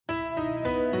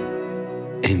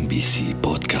MBC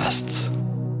بودكاست.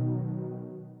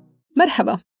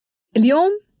 مرحبا. اليوم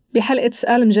بحلقة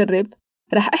سؤال مجرب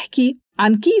رح أحكي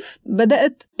عن كيف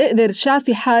بدأت أقدر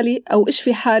شافي حالي أو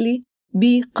أشفي حالي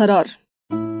بقرار.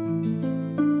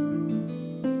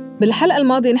 بالحلقة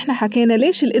الماضية نحن حكينا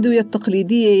ليش الأدوية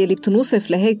التقليدية يلي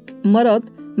بتنوصف لهيك مرض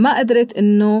ما قدرت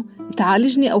إنه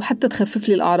تعالجني أو حتى تخفف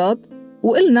لي الأعراض،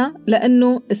 وقلنا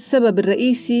لأنه السبب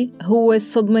الرئيسي هو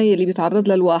الصدمة يلي بيتعرض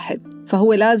لها الواحد،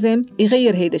 فهو لازم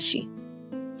يغير هيدا الشيء.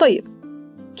 طيب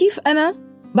كيف أنا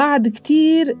بعد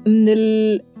كتير من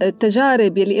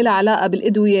التجارب يلي إلها علاقة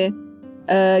بالأدوية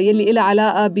يلي إلها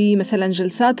علاقة بمثلا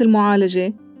جلسات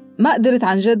المعالجة ما قدرت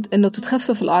عن جد إنه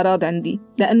تتخفف الأعراض عندي،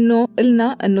 لأنه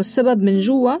قلنا إنه السبب من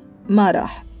جوا ما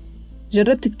راح.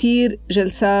 جربت كتير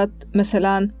جلسات،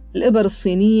 مثلا الإبر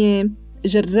الصينية،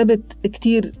 جربت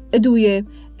كتير أدوية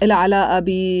إلها علاقة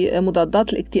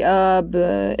بمضادات الاكتئاب،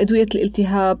 أدوية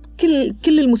الالتهاب،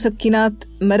 كل المسكنات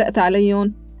مرقت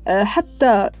عليهم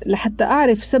حتى لحتى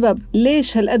أعرف سبب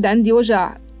ليش هالقد عندي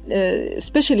وجع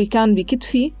سبيشالي كان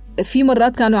بكتفي. في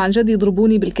مرات كانوا عن جد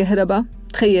يضربوني بالكهرباء،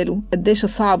 تخيلوا قديش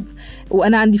صعب،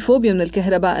 وأنا عندي فوبيا من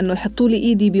الكهرباء، إنه يحطوا لي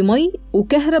إيدي بمي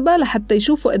وكهرباء لحتى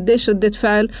يشوفوا قديش ردة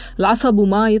فعل العصب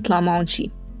وما يطلع معهم شيء.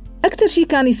 أكتر شيء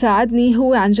كان يساعدني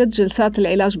هو عن جد جلسات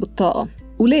العلاج بالطاقة.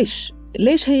 وليش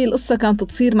هي القصة كانت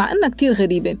تصير مع أنها كتير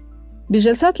غريبة؟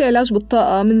 بجلسات العلاج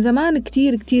بالطاقة من زمان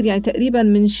كتير يعني تقريبا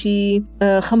من شي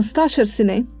 15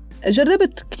 سنة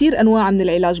جربت كتير أنواع من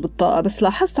العلاج بالطاقة، بس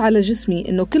لاحظت على جسمي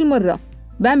إنه كل مرة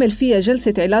بعمل فيها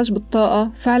جلسة علاج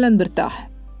بالطاقة فعلا برتاح.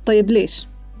 طيب ليش؟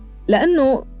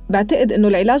 لأنه بعتقد إنه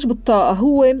العلاج بالطاقة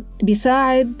هو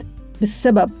بيساعد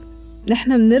بالسبب.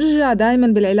 نحن بنرجع دايما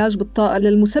بالعلاج بالطاقة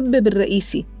للمسبب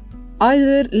الرئيسي،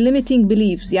 either limiting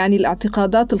beliefs يعني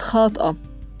الاعتقادات الخاطئة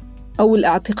أو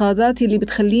الاعتقادات اللي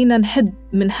بتخلينا نحد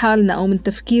من حالنا أو من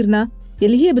تفكيرنا،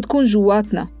 يلي هي بتكون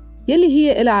جواتنا، يلي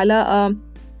هي إلها علاقة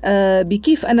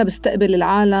بكيف أنا بستقبل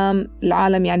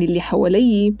العالم يعني اللي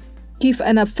حوالي، كيف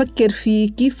أنا بفكر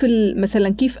فيه، كيف مثلا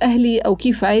كيف أهلي أو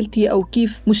كيف عائلتي أو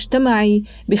كيف مجتمعي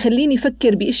بيخليني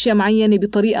أفكر بأشياء معينة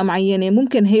بطريقة معينة.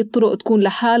 ممكن هي الطرق تكون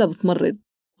لحالها بتمرض،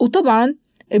 وطبعا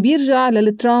بيرجع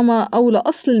للتراما أو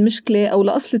لأصل المشكلة أو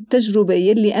لأصل التجربة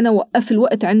يلي أنا وقف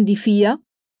الوقت عندي فيها،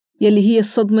 يلي هي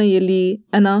الصدمة يلي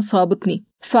أنا صابتني.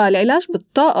 فالعلاج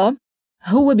بالطاقة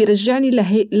هو بيرجعني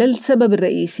للسبب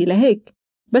الرئيسي. لهيك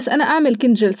بس أنا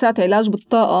كنت جلسات علاج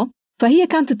بالطاقة فهي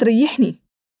كانت تريحني،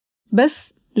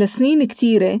 بس لسنين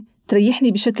كتيرة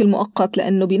تريحني بشكل مؤقت،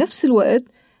 لأنه بنفس الوقت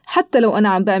حتى لو أنا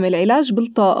عم بعمل علاج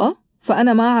بالطاقة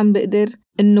فأنا ما عم بقدر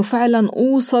إنه فعلا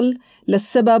أوصل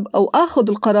للسبب أو أخذ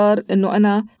القرار إنه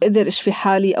أنا أقدر أشفي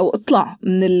حالي أو أطلع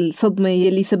من الصدمة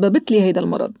يلي سببت لي هيدا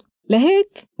المرض.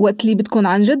 لهيك وقت اللي بدكم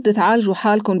عن جد تعالجوا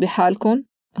حالكم بحالكم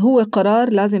هو قرار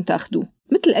لازم تاخدوه،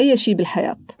 مثل أي شيء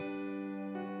بالحياة.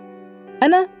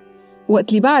 أنا وقت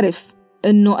اللي بعرف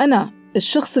إنه أنا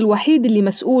الشخص الوحيد اللي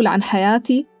مسؤول عن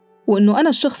حياتي، وإنه أنا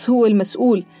الشخص هو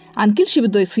المسؤول عن كل شيء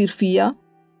بده يصير فيها،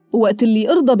 وقت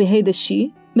اللي أرضى بهيدا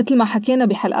الشيء، مثل ما حكينا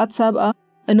بحلقات سابقة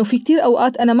إنه في كتير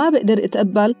أوقات أنا ما بقدر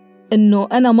أتقبل إنه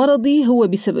أنا مرضي هو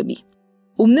بسببي،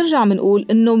 وبنرجع منقول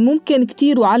إنه ممكن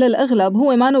كتير وعلى الأغلب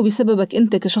هو ما هو بسببك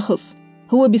أنت كشخص،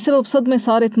 هو بسبب صدمة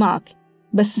صارت معك.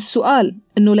 بس السؤال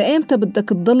إنه لأيمتى بدك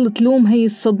تضل تلوم هي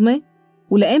الصدمة،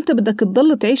 ولأيمتى بدك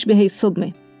تضل تعيش بهي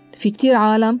الصدمة؟ في كتير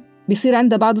عالم بيصير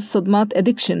عندها بعض الصدمات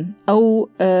addiction أو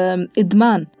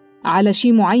إدمان على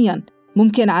شيء معين،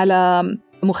 ممكن على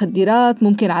مخدرات،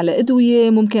 ممكن على أدوية،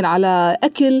 ممكن على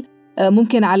أكل،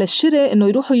 ممكن على الشراء، إنه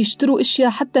يروحوا يشتروا أشياء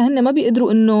حتى هن ما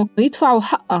بيقدروا إنه يدفعوا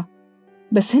حقها،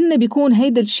 بس هن بيكون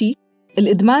هيدا الشيء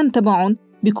الإدمان تبعهم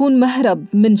بيكون مهرب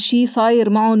من شيء صاير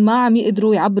معهم ما عم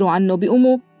يقدروا يعبروا عنه.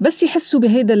 بيقوموا بس يحسوا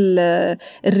بهيدا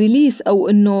الريليس أو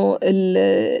إنه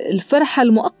الفرحة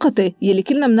المؤقتة يلي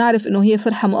كلنا بنعرف إنه هي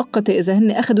فرحة مؤقتة إذا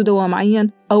هن أخذوا دواء معين،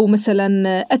 أو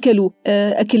مثلا أكلوا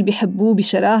أكل بيحبوه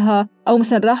بشراهة، أو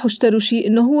مثلا راحوا اشتروا شيء،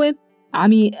 إنه هو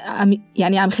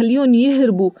عم خليهم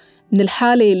يهربوا من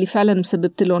الحالة اللي فعلا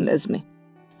مسببت لهم الأزمة.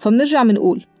 فبنرجع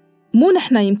منقول مو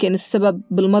نحن يمكن السبب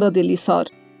بالمرض اللي صار،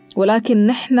 ولكن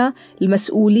نحن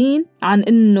المسؤولين عن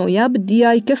إنه يا بدي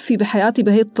يكفي بحياتي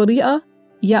بهي الطريقة،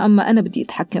 يا أما أنا بدي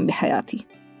أتحكم بحياتي.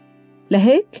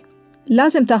 لهيك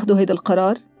لازم تاخدوا هيدا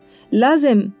القرار،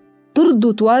 لازم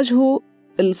ترضوا تواجهوا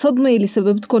الصدمة اللي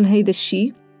سببتكم هيدا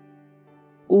الشيء،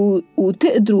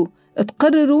 وتقدروا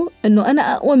تقرروا إنه أنا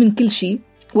أقوى من كل شيء.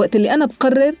 وقت اللي أنا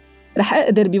بقرر رح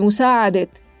أقدر بمساعدة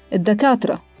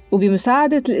الدكاترة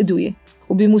وبمساعدة الأدوية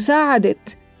وبمساعدة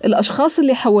الأشخاص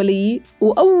اللي حوالي،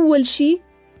 وأول شيء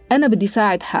أنا بدي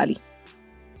ساعد حالي.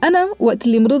 أنا وقت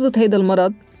اللي مرضت هيدا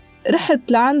المرض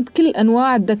رحت لعند كل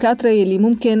أنواع الدكاترة يلي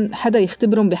ممكن حدا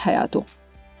يختبرهم بحياته،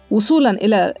 وصولاً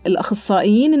إلى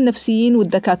الأخصائيين النفسيين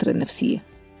والدكاترة النفسية.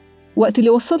 وقت اللي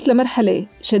وصلت لمرحلة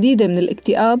شديدة من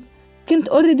الاكتئاب كنت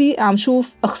already عم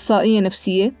شوف أخصائية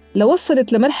نفسية،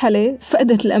 لوصلت لمرحلة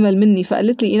فقدت الأمل مني،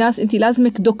 فقالت لي إيناس أنت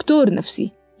لازمك دكتور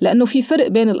نفسي، لأنه في فرق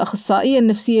بين الأخصائية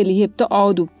النفسية اللي هي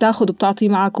بتقعد وبتاخد وبتعطي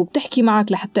معك وبتحكي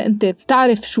معك لحتى أنت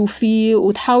تعرف شو فيه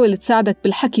وتحاول تساعدك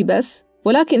بالحكي بس،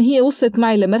 ولكن هي وصلت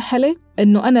معي لمرحلة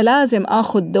إنه أنا لازم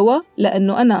أخذ دواء،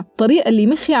 لأنه أنا الطريقة اللي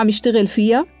مخي عم يشتغل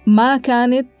فيها ما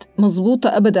كانت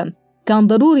مزبوطة أبداً. كان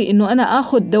ضروري إنه أنا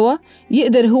أخذ دواء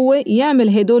يقدر هو يعمل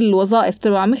هدول الوظائف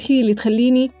تبع مخي اللي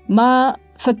تخليني ما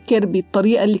فكر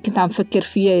بالطريقة اللي كنت عم فكر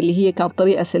فيها، اللي هي كانت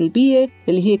طريقة سلبية،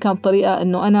 اللي هي كانت طريقة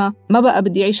إنه أنا ما بقى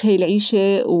بدي أعيش هاي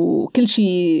العيشة وكل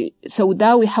شيء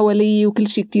سوداوي حوالي وكل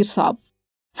شيء كتير صعب.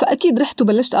 فأكيد رحت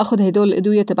وبلشت أخذ هدول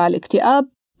الأدوية تبع الاكتئاب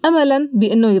أملاً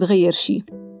بإنه يتغير شيء.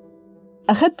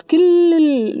 أخذت كل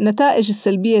النتائج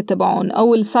السلبية تبعون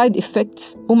أو السايد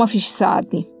إفكتس وما في شيء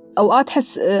ساعدني. أوقات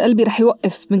حس قلبي رح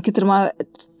يوقف من كتر ما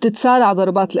تتسارع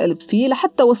ضربات القلب فيه،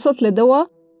 لحتى وصلت لدواء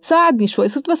ساعدني شوي،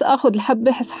 صرت بس أخذ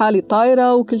الحبة حس حالي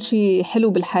طايرة وكل شيء حلو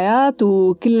بالحياة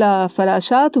وكلها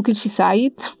فراشات وكل شيء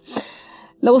سعيد.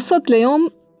 لو وصلت ليوم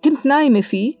كنت نايمة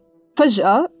فيه،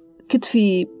 فجأة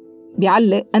كتفي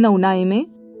بيعلق أنا ونايمة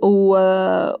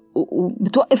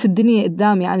وبتوقف الدنيا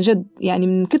قدامي عن جد، يعني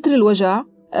من كتر الوجع.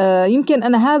 يمكن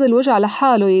أنا هذا الوجع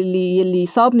لحاله يلي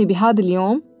صابني بهذا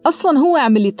اليوم أصلاً هو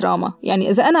عمل لي تراما. يعني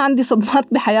إذا أنا عندي صدمات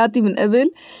بحياتي من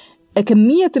قبل،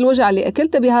 كمية الوجع اللي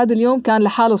أكلتها بهذا اليوم كان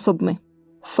لحاله صدمة.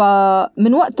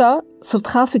 فمن وقتها صرت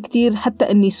خاف كتير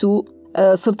حتى أني سوق،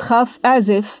 صرت خاف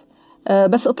أعزف،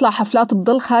 بس أطلع حفلات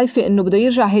بضل خايفة إنه بده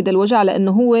يرجع هيدا الوجع،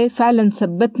 لأنه هو فعلاً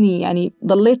ثبتني. يعني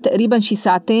ضليت تقريباً شي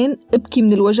ساعتين أبكي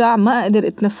من الوجع، ما أقدر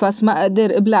أتنفس، ما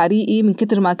أقدر أبلع ريقي من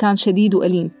كتر ما كان شديد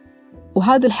وأليم.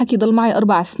 وهذا الحكي ضل معي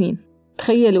 4 سنين.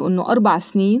 تخيلوا إنه 4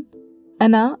 سنين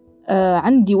أنا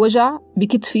عندي وجع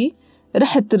بكتفي.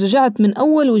 رجعت من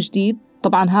أول وجديد.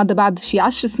 طبعاً هذا بعد شي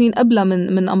 10 سنين قبل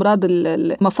من أمراض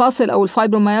المفاصل أو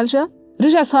الفايبروميالجيا.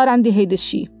 رجع صار عندي هيدا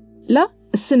الشي. لا،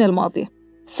 السنة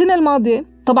الماضية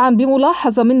طبعاً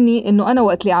بملاحظة مني إنه أنا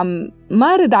وقت اللي عم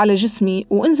مارد على جسمي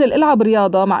وانزل ألعب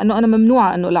رياضة، مع إنه أنا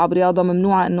ممنوعة إنه ألعب رياضة،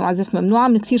 ممنوعة إنه أعزف، ممنوعة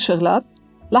من كثير شغلات.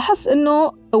 لاحظت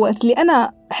إنه وقت اللي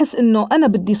أنا أحس إنه أنا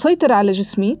بدي سيطر على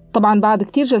جسمي، طبعاً بعد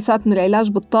كتير جلسات من العلاج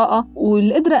بالطاقة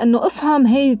والقدرة إنه أفهم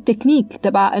هاي التكنيك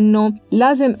تبع إنه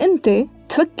لازم أنت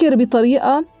تفكر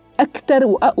بطريقة أكتر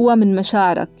وأقوى من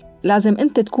مشاعرك. لازم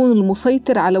أنت تكون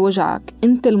المسيطر على وجعك،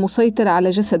 أنت المسيطر على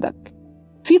جسدك.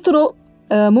 في طرق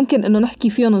ممكن إنه نحكي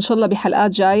فيهم إن شاء الله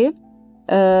بحلقات جاية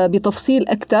بتفصيل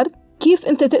أكتر، كيف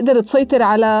أنت تقدر تسيطر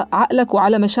على عقلك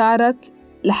وعلى مشاعرك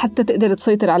لحتى تقدر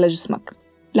تسيطر على جسمك.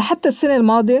 لحتى السنة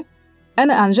الماضية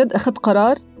أنا عن جد أخذت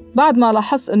قرار بعد ما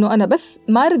لاحظت إنه أنا بس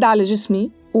مارد على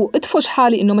جسمي وأدفش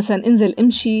حالي إنه مثلا انزل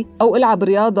امشي أو ألعب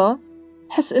رياضة،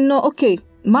 حس إنه أوكي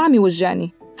ما عم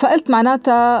يوجعني. فقلت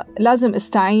معناتها لازم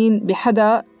استعين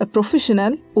بحدا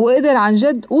بروفيشنال وأقدر عن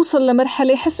جد أوصل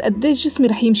لمرحلة حس قديش جسمي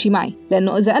رح يمشي معي،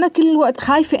 لأنه إذا أنا كل الوقت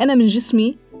خايفة أنا من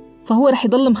جسمي فهو رح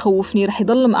يضل مخوفني، رح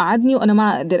يضل مقعدني وأنا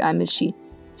ما أقدر أعمل شيء.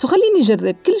 خليني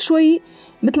أجرب كل شوي،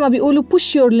 مثل ما بيقولوا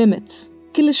push your limits،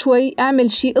 كل شوي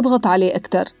أعمل شيء أضغط عليه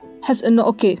أكتر، حس إنه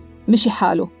أوكي مشي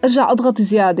حاله، أرجع أضغط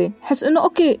زيادة، حس إنه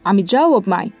أوكي عم يتجاوب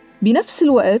معي. بنفس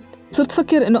الوقت صرت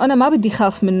فكر إنه أنا ما بدي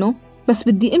خاف منه، بس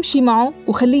بدي أمشي معه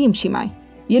وخليه يمشي معي.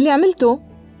 يلي عملته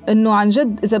إنه عن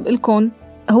جد إذا بقلكن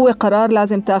هو قرار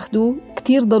لازم تاخدوه،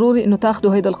 كتير ضروري إنه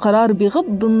تاخدوا هيدا القرار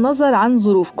بغض النظر عن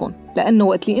ظروفكن، لأنه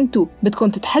وقت اللي أنتوا بدكم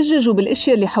تتحججوا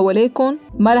بالأشياء اللي حواليكن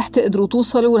ما رح تقدروا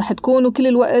توصلوا، ورح تكونوا كل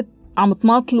الوقت عم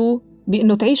تماطلوا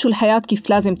بإنه تعيشوا الحياة كيف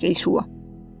لازم تعيشوها.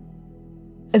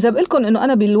 إذا بقلكن إنه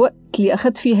أنا بالوقت اللي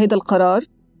أخذت فيه هيدا القرار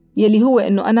يلي هو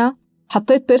إنه أنا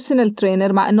حطيت بيرسونال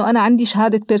ترينر، مع إنه أنا عندي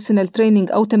شهادة بيرسونال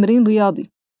ترينينج أو تمرين رياضي،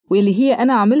 واللي هي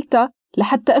أنا عملتها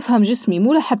لحتى أفهم جسمي،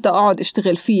 مو لحتى أقعد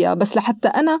أشتغل فيها، بس لحتى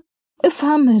أنا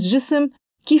أفهم الجسم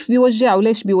كيف بيوجع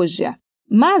وليش بيوجع.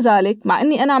 مع ذلك مع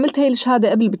أني أنا عملت هاي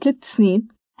الشهادة قبل ب3 سنين،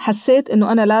 حسيت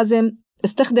إنه أنا لازم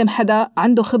استخدم حدا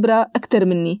عنده خبرة أكتر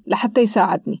مني لحتى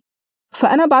يساعدني.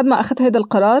 فأنا بعد ما أخذت هيدا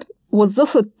القرار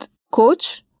وظفت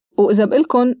كوتش. وإذا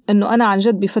بقلكن إنه أنا عن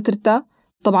جد بفترتها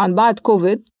طبعاً بعد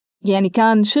كوفيد، يعني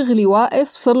كان شغلي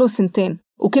واقف صار له 2 سنين،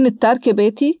 وكنت تاركة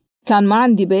بيتي، كان ما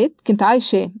عندي بيت، كنت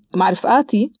عايشة مع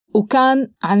رفقاتي، وكان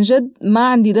عن جد ما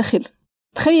عندي دخل.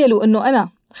 تخيلوا إنه أنا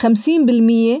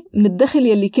 50% من الدخل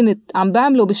يلي كنت عم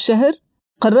بعمله بالشهر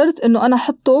قررت إنه أنا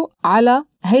حطه على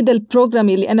هيدا البروجرام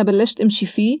يلي أنا بلشت أمشي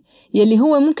فيه، يلي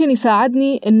هو ممكن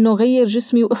يساعدني إنه غير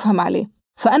جسمي وأفهم عليه.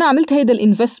 فأنا عملت هيدا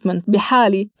الانفستمنت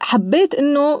بحالي. حبيت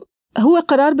إنه هو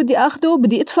قرار بدي أخده،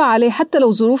 بدي أدفع عليه حتى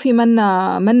لو ظروفي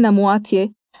منا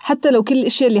مواتية، حتى لو كل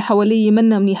الأشياء اللي حوالي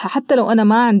منا منيحة، حتى لو أنا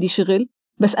ما عندي شغل.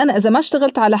 بس أنا إذا ما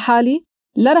اشتغلت على حالي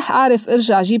لا رح أعرف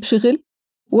أرجع أجيب شغل،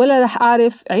 ولا رح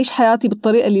أعرف أعيش حياتي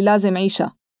بالطريقة اللي لازم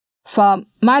أعيشها.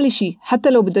 فمعلشي حتى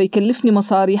لو بده يكلفني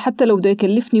مصاري، حتى لو بده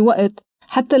يكلفني وقت،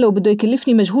 حتى لو بده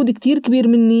يكلفني مجهود كتير كبير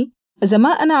مني، إذا ما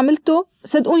أنا عملته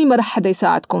صدقوني ما رح حدا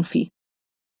يساعدكم فيه.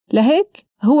 لهيك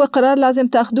هو قرار لازم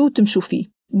تاخدوه وتمشوا فيه.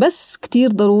 بس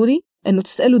كتير ضروري إنه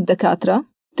تسألوا الدكاترة،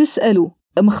 تسألوا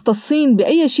مختصين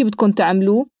بأي شيء بدكم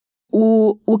تعملوه،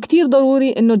 وكتير ضروري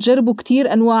إنه تجربوا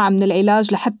كتير أنواع من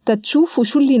العلاج لحتى تشوفوا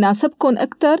شو اللي يناسبكم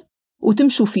أكتر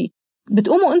وتمشوا فيه.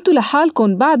 بتقوموا أنتوا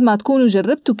لحالكم بعد ما تكونوا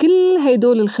جربتوا كل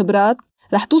هيدول الخبرات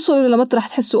رح توصلوا لمطرح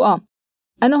تحسوا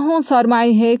أنا هون صار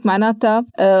معي هيك، معناتها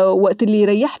وقت اللي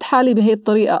ريحت حالي بهي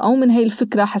الطريقة أو من هي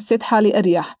الفكرة حسيت حالي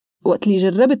أريح. وقت اللي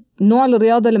جربت نوع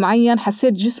الرياضة المعين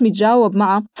حسيت جسمي تجاوب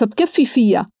معه، فبكفي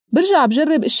فيها. برجع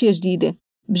بجرب أشياء جديدة،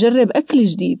 بجرب أكل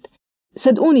جديد.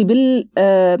 صدقوني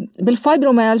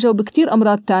بالفايبروميالجيا وبكتير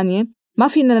أمراض تانية ما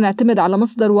فينا نعتمد على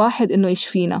مصدر واحد إنه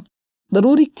يشفينا.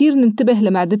 ضروري كتير ننتبه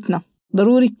لمعدتنا،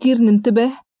 ضروري كتير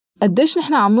ننتبه قديش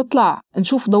نحن عم نطلع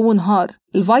نشوف ضوء نهار،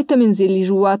 الفيتامينز اللي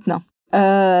جواتنا.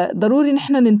 ضروري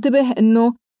نحن ننتبه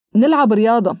إنه نلعب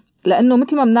رياضة، لأنه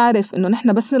مثل ما بنعرف إنه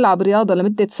نحن بس نلعب رياضة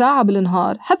لمدة ساعة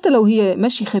بالنهار، حتى لو هي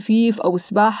مشي خفيف أو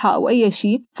سباحة أو أي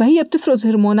شيء، فهي بتفرز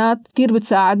هرمونات كتير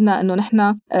بتساعدنا إنه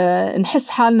نحن نحس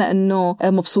حالنا إنه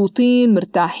مبسوطين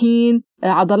مرتاحين،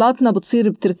 عضلاتنا بتصير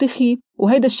بترتخي.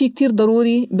 وهيدا الشيء كتير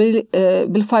ضروري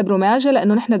بالفايبروميالجيا،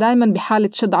 لأنه نحن دايما بحالة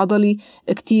شد عضلي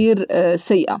كتير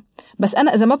سيئة. بس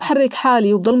أنا إذا ما بحرك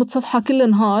حالي وبضل متصفحة كل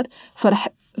نهار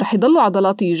رح يضلوا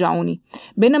عضلاتي يجعوني.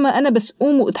 بينما أنا بس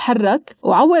قوم وأتحرك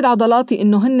وعود عضلاتي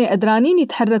إنه هن قدرانين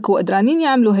يتحركوا وقدرانين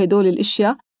يعملوا هيدول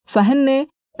الأشياء، فهن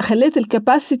خليت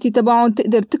الكاباسيتي تبعهم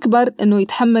تقدر تكبر إنه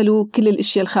يتحملوا كل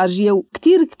الأشياء الخارجية.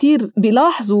 وكتير كتير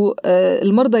بيلاحظوا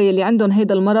المرضى يلي عندهم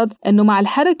هيدا المرض إنه مع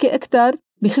الحركة أكتر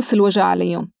بيخف الوجع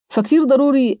عليهم. فكتير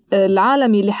ضروري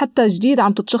العالم اللي حتى جديد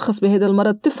عم تتشخص بهذا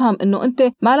المرض تفهم إنه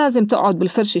أنت ما لازم تقعد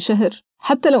بالفرشة شهر،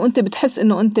 حتى لو أنت بتحس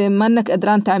إنه أنت مانك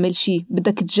قدران تعمل شيء.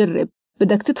 بدك تجرب،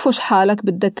 بدك تدفش حالك،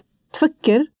 بدك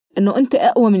تفكر إنه أنت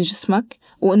أقوى من جسمك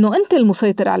وإنه أنت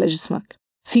المسيطر على جسمك.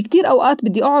 في كتير أوقات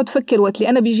بدي أقعد فكر وقت اللي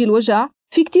أنا بيجي الوجع،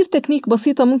 في كتير تكنيك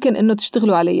بسيطة ممكن إنه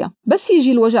تشتغلوا عليها. بس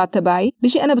يجي الوجع تبعي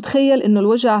بيجي أنا بتخيل إنه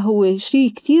الوجع هو شيء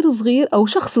كتير صغير أو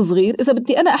شخص صغير، إذا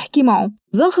بدي أنا أحكي معه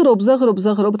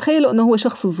بزغره بتخيله إنه هو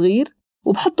شخص صغير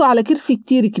وبحطه على كرسي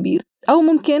كتير كبير. أو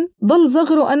ممكن ضل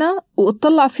زغره أنا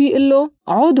وأطلع فيه إله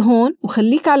عود هون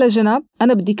وخليك على جنب،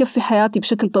 أنا بدي كفي حياتي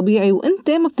بشكل طبيعي وأنت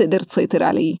ما بتقدر تسيطر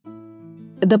علي.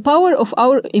 The power of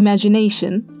our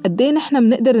imagination، قديه نحن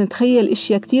بنقدر نتخيل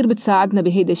إشياء كتير بتساعدنا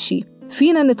بهيدا الشيء.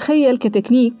 فينا نتخيل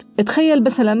كتكنيك، اتخيل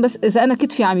مثلا بس إذا أنا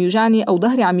كتفي عم يوجعني أو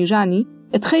ظهري عم يوجعني،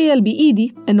 اتخيل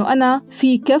بإيدي إنه أنا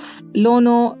في كف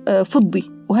لونه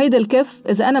فضي، وهيدا الكف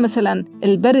إذا أنا مثلا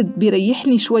البرد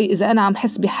بيريحني شوي، إذا أنا عم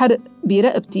حس بحرق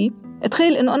برقبتي،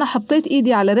 اتخيل إنه أنا حطيت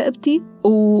إيدي على رقبتي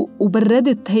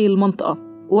وبردت هاي المنطقة،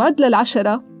 وعد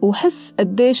ل10 وحس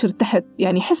قديش ارتحت.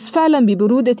 يعني حس فعلا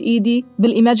ببرودة إيدي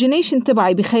بالإيماجينيشن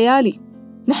تبعي، بخيالي.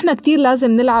 نحن كتير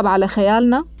لازم نلعب على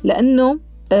خيالنا، لأنه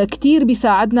كتير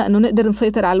بيساعدنا إنه نقدر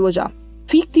نسيطر على الوجع.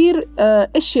 في كتير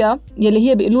أشياء يلي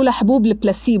هي بيقولوا لها حبوب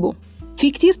البلاسيبو.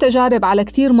 في كتير تجارب على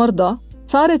كتير مرضى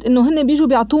صارت إنه هن بيجوا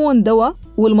بيعطوهم دواء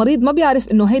والمريض ما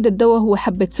بيعرف إنه هيدا الدواء هو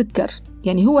حبة سكر،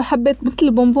 يعني هو حبة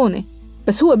مثل بونبونة،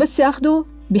 بس هو بس ياخده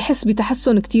بيحس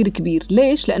بتحسن كتير كبير.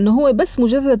 ليش؟ لأنه هو بس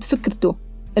مجرد فكرته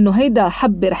إنه هيدا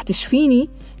حبة رح تشفيني،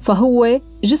 فهو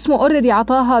جسمه أوريدي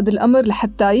عطاه هذا الأمر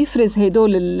لحتى يفرز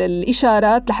هيدول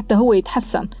الإشارات لحتى هو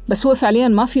يتحسن. بس هو فعلياً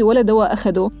ما في ولا دواء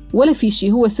أخده ولا في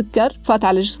شيء، هو سكر فات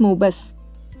على جسمه بس.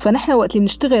 فنحن وقت اللي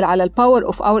بنشتغل على الباور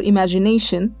أوف أور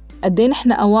إيماجينيشن، قديه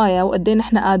نحن قوايا وقديه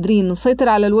نحن قادرين نسيطر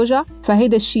على الوجع،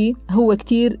 فهيدا الشيء هو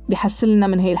كتير بيحسلنا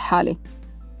من هي الحالة.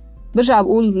 برجع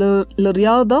بقول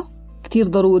الرياضة كتير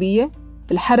ضرورية،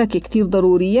 الحركة كتير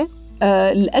ضرورية،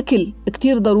 الأكل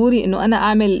كتير ضروري إنه أنا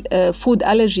أعمل فود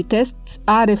ألرجي تيست،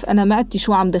 أعرف أنا معدتي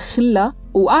شو عم دخلها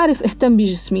وأعرف أهتم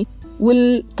بجسمي.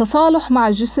 والتصالح مع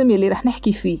الجسم يلي رح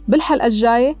نحكي فيه بالحلقة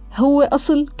الجاية هو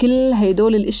أصل كل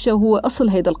هيدول الأشياء، وهو أصل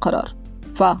هيدا القرار.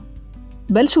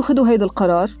 فبلشوا خدوا هيدا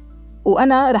القرار،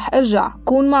 وأنا رح أرجع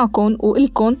كون معكم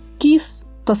وقلكن كيف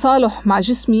تصالح مع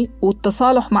جسمي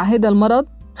والتصالح مع هيدا المرض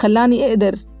خلاني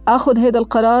أقدر أخذ هيدا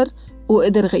القرار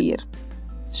وأقدر غير.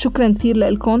 شكراً كتير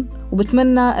لكم،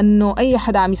 وبتمنى أنه أي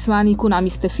حدا عم يسمعني يكون عم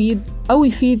يستفيد أو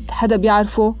يفيد حدا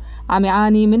بيعرفه عم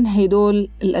يعاني من هيدول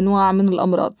الأنواع من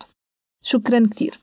الأمراض. شكراً كتير.